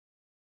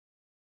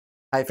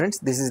Hi friends,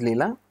 this is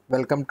Leela.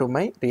 Welcome to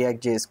my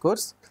ReactJS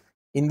course.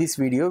 In this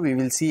video, we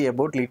will see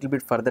about little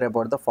bit further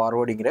about the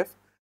forwarding ref.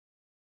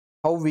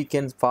 How we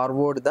can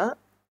forward the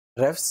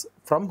refs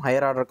from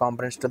higher order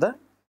components to the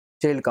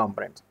child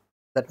components.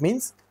 That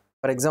means,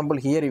 for example,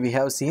 here we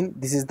have seen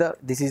this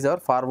is our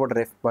forward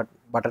ref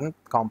button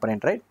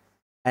component, right?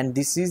 And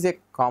this is a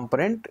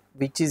component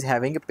which is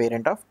having a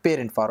parent of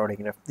parent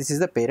forwarding ref. This is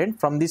the parent.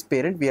 From this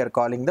parent, we are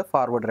calling the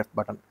forward ref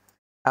button.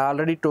 I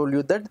already told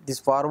you that this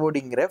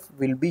forwarding ref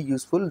will be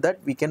useful, that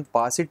we can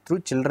pass it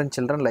through children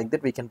like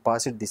that we can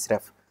pass it this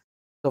ref.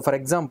 So for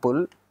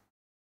example,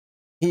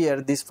 here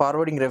this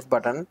forwarding ref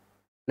button,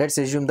 let's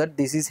assume that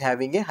this is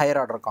having a higher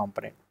order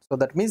component. So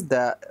that means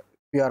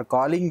we are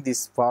calling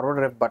this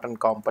forward ref button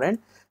component.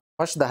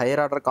 First the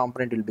higher order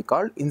component will be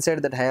called.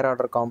 Inside that higher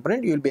order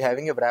component you will be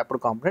having a wrapped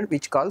component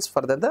which calls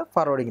further the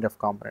forwarding ref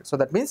component. So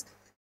that means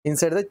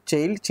inside the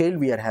child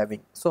we are having.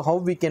 So how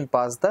we can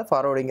pass the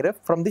forwarding ref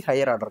from the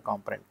higher order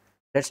component?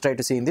 Let's try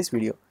to see in this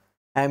video.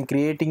 I am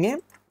creating a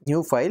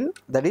new file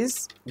that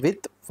is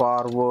with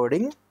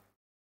forwarding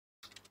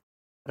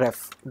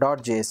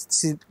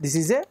ref.js. This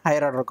is a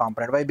higher order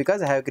component. Why?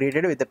 Because I have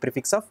created with the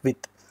prefix of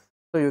with.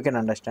 So you can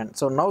understand.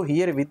 So now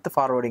here with the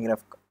forwarding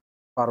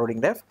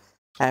ref,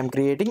 I am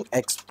creating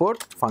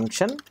export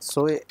function.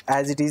 So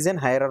as it is an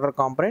higher order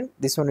component,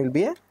 this one will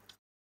be a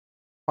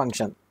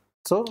function.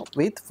 So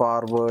with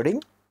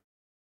forwarding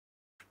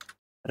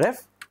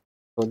ref,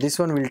 so this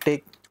one will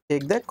take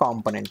the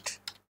component,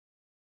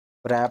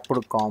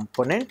 wrapped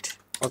component,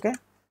 okay.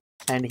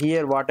 And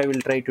here what I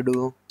will try to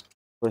do,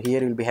 so here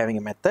will be having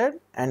a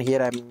method, and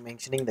here I am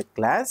mentioning the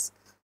class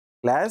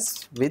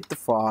with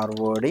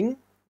forwarding,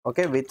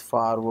 okay, with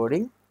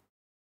forwarding.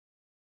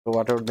 So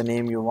whatever the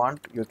name you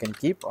want you can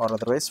keep, or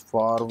otherwise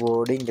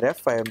forwarding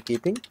ref I am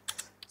keeping.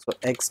 So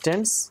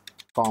extends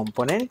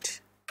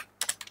component,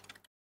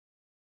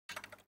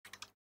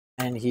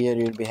 and here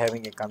you will be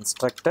having a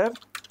constructor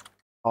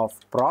of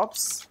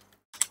props,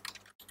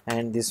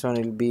 and this one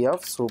will be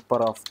of super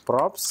of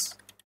props.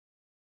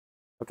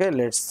 Okay,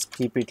 let's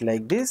keep it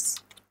like this.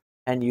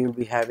 And you will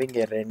be having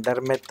a render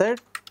method,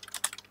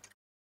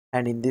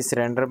 and in this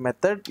render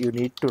method you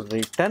need to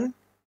return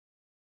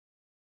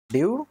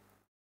div,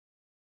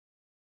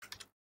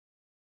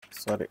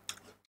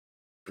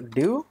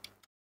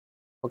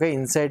 okay.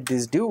 Inside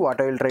this div,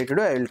 what I will try to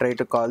do, I will try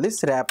to call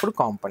this wrapped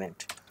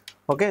component.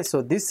 Okay,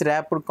 so this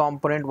wrapped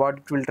component, what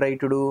it will try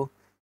to do,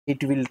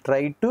 it will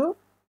try to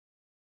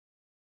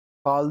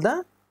call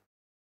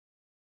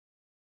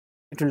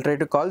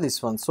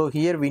this one. So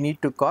here we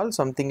need to call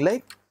something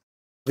like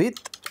with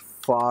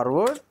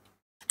forward,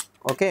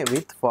 okay,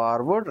 with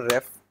forward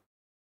ref.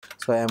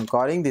 So I am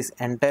calling this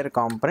entire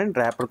component,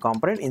 wrapped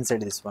component,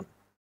 inside this one.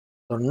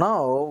 So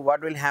now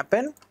what will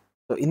happen,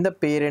 so in the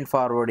parent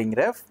forwarding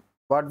ref,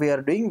 what we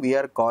are doing, we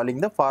are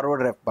calling the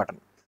forward ref button.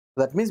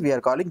 So that means we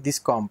are calling this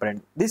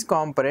component. This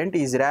component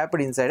is wrapped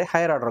inside a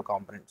higher order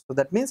component. So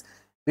that means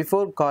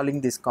before calling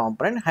this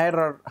component,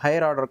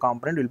 higher order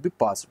component will be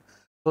passed.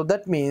 So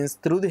that means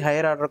through the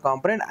higher order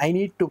component, I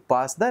need to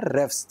pass the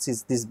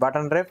refs, this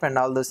button ref and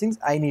all those things,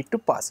 I need to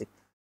pass it.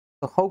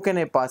 So how can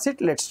I pass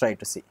it? Let's try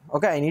to see.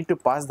 Okay, I need to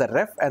pass the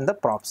ref and the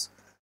props.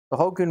 So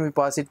how can we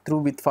pass it through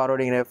with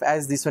forwarding ref?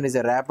 As this one is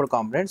a wrapped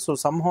component, so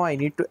somehow I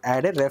need to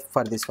add a ref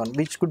for this one,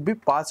 which could be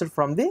passed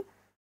from the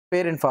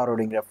parent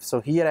forwarding ref.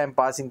 So here I am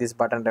passing this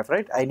button ref,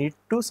 right? I need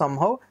to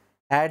somehow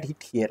add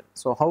it here.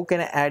 So how can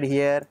I add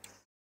here?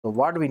 So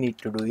what we need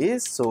to do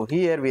is, so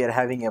here we are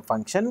having a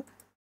function.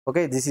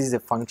 Okay, this is a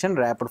function,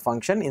 wrapped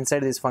function.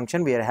 Inside this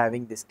function we are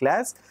having this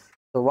class.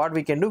 So what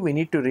we can do, we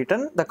need to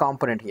return the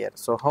component here.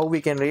 So how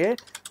we can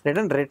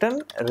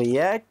return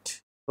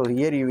react. So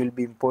here you will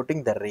be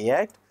importing the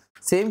react,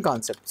 same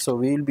concept. So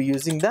we will be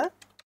using the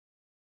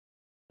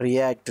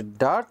react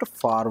dot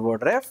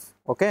forward ref.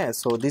 Okay,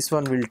 so this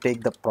one will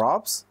take the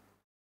props,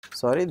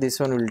 this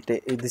one will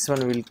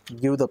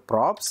give the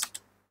props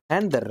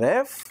and the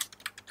ref.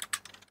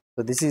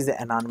 So this is the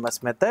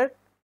anonymous method.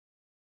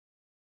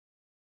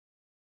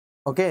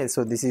 Okay,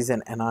 so this is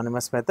an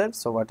anonymous method.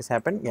 So what has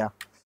happened? Yeah,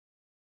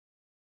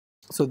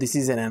 so this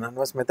is an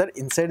anonymous method.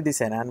 Inside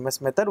this anonymous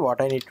method,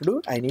 what I need to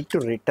do, I need to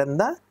return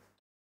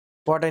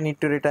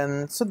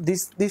so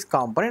this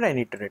component I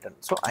need to return.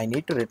 So I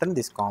need to return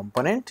this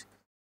component.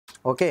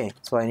 Okay,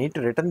 so I need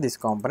to return this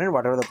component,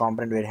 whatever the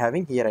component we're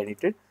having here, I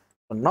need it.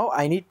 So now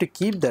I need to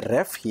keep the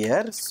ref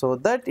here so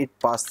that it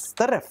passes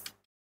the ref.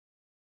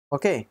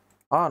 Okay,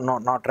 no,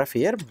 not ref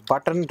here,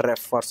 button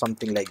ref or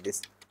something like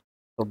this.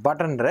 So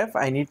button ref,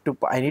 I need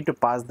to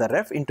pass the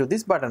ref into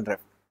this button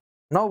ref.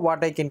 Now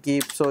what I can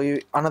keep, so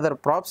another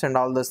props and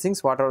all those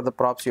things, whatever the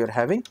props you're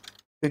having,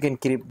 you can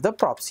keep the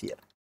props here.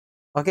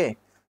 Okay,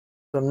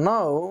 so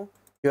now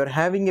you're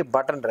having a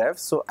button ref,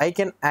 so I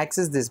can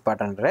access this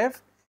button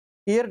ref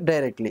here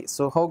directly.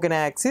 So how can I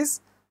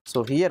access?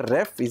 So here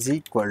ref is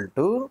equal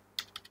to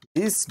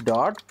this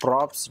dot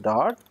props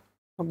dot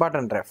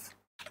button ref.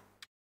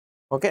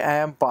 Okay, I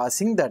am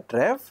passing that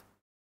ref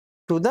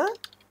to the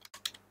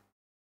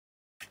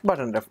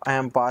button ref. I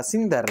am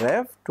passing the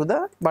ref to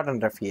the button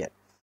ref here.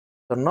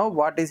 So now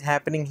what is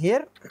happening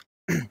here?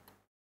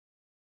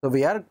 So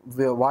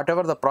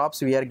whatever the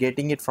props we are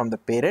getting it from the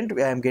parent,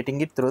 I am getting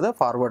it through the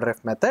forward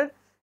ref method,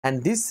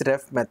 and this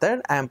ref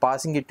method I am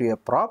passing it to a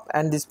prop,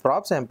 and this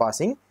props I am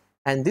passing,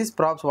 and this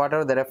props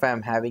whatever the ref I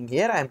am having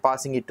here I am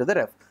passing it to the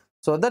ref,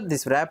 so that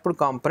this wrapped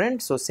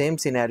component. So same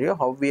scenario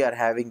how we are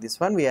having this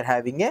one, we are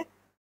having a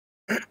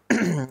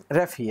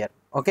ref here.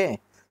 Okay,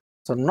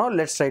 so now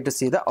let's try to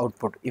see the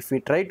output. If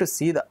we try to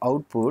see the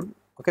output,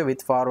 okay,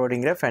 with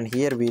forwarding ref, and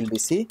here we will be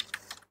seeing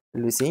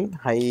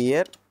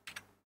higher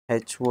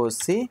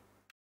HOC,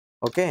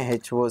 okay,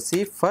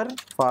 HOC for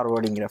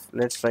forwarding ref.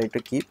 Let's try to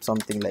keep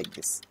something like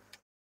this.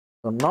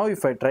 So now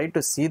if I try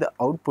to see the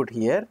output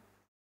here,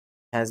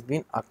 has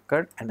been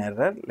occurred an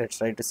error. Let's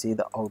try to see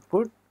the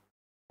output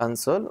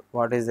console.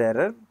 What is the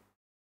error?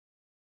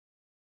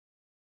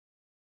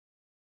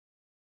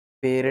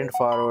 Parent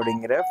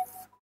forwarding ref.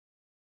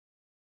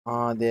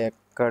 They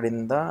occurred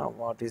in the,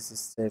 what is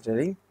this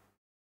telling?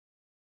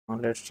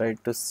 Let's try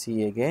to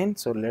see again.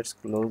 So let's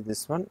close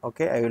this one.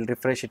 Okay, I will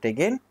refresh it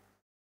again.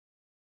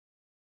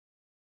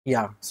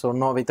 Yeah, so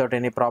now without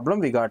any problem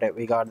we got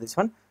this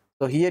one.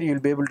 So here you will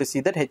be able to see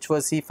that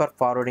HOC for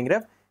forwarding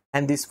ref,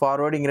 and this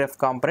forwarding ref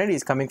component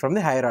is coming from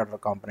the higher order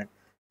component.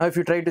 Now if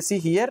you try to see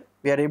here,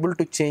 we are able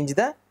to change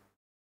the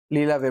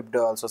Lila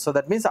WebDo also. So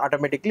that means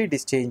automatically it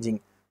is changing.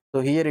 So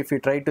here if you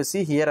try to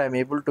see here, I am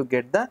able to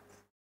get the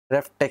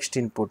ref text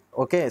input.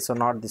 Okay, so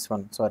not this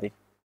one, sorry.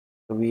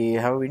 So we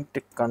have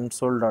into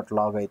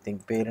console.log, I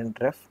think, parent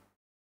ref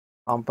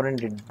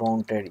component it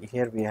mounted.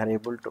 Here we are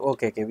able to,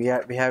 okay, we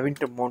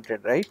haven't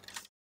mounted, right?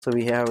 So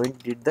we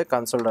haven't did the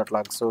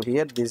console.log. So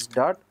here this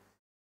dot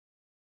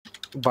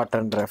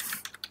button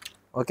ref.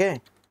 Okay.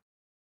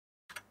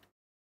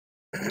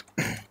 So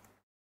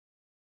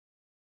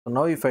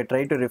now if I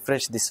try to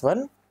refresh this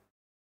one,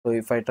 so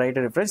if I try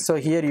to refresh, so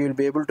here you will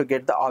be able to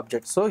get the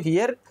object. So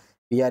here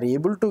we are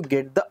able to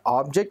get the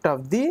object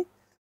of the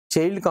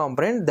child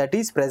component that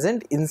is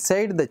present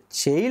inside the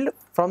child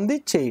from the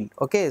child.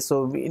 Okay,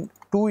 so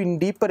in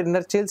deeper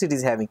inner chains it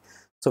is having.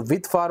 So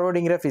with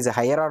forwarding ref is a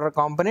higher order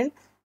component,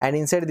 and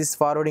inside this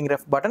forwarding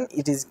ref button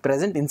it is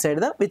present inside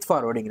the with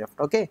forwarding ref.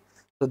 Okay,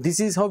 so this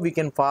is how we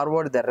can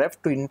forward the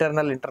ref to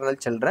internal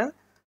children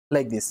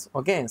like this.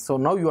 Okay, so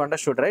now you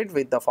understood, right,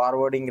 with the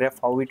forwarding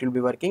ref how it will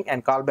be working,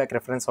 and callback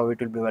reference how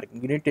it will be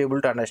working. You need to be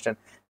able to understand.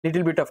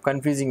 Little bit of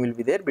confusing will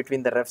be there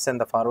between the refs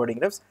and the forwarding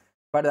refs,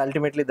 but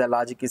ultimately the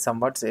logic is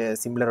somewhat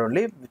similar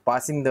only,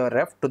 passing the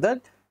ref to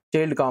the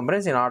child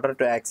components in order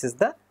to access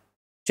the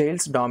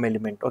child's DOM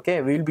element.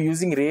 Okay, we will be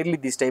using rarely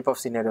this type of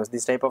scenarios.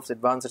 This type of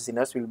advanced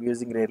scenarios we will be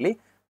using rarely,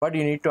 but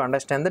you need to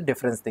understand the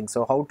difference thing.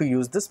 So how to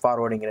use this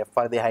forwarding ref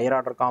for the higher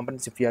order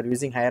components? If you are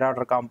using higher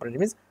order component,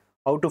 means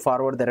how to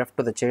forward the ref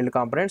to the child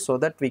component so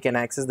that we can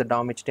access the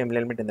DOM HTML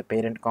element in the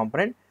parent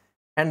component,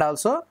 and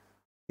also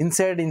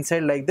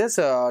inside like this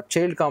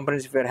child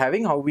components if you are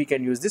having, how we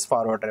can use this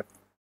forward ref.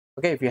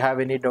 Okay, if you have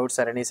any doubts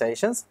or any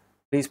suggestions,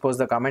 please post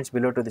the comments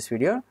below to this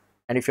video.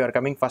 And if you are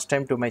coming first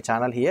time to my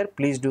channel here,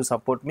 please do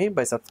support me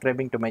by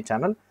subscribing to my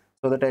channel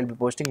so that I will be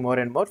posting more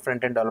and more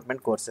front-end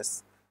development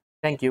courses.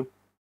 Thank you.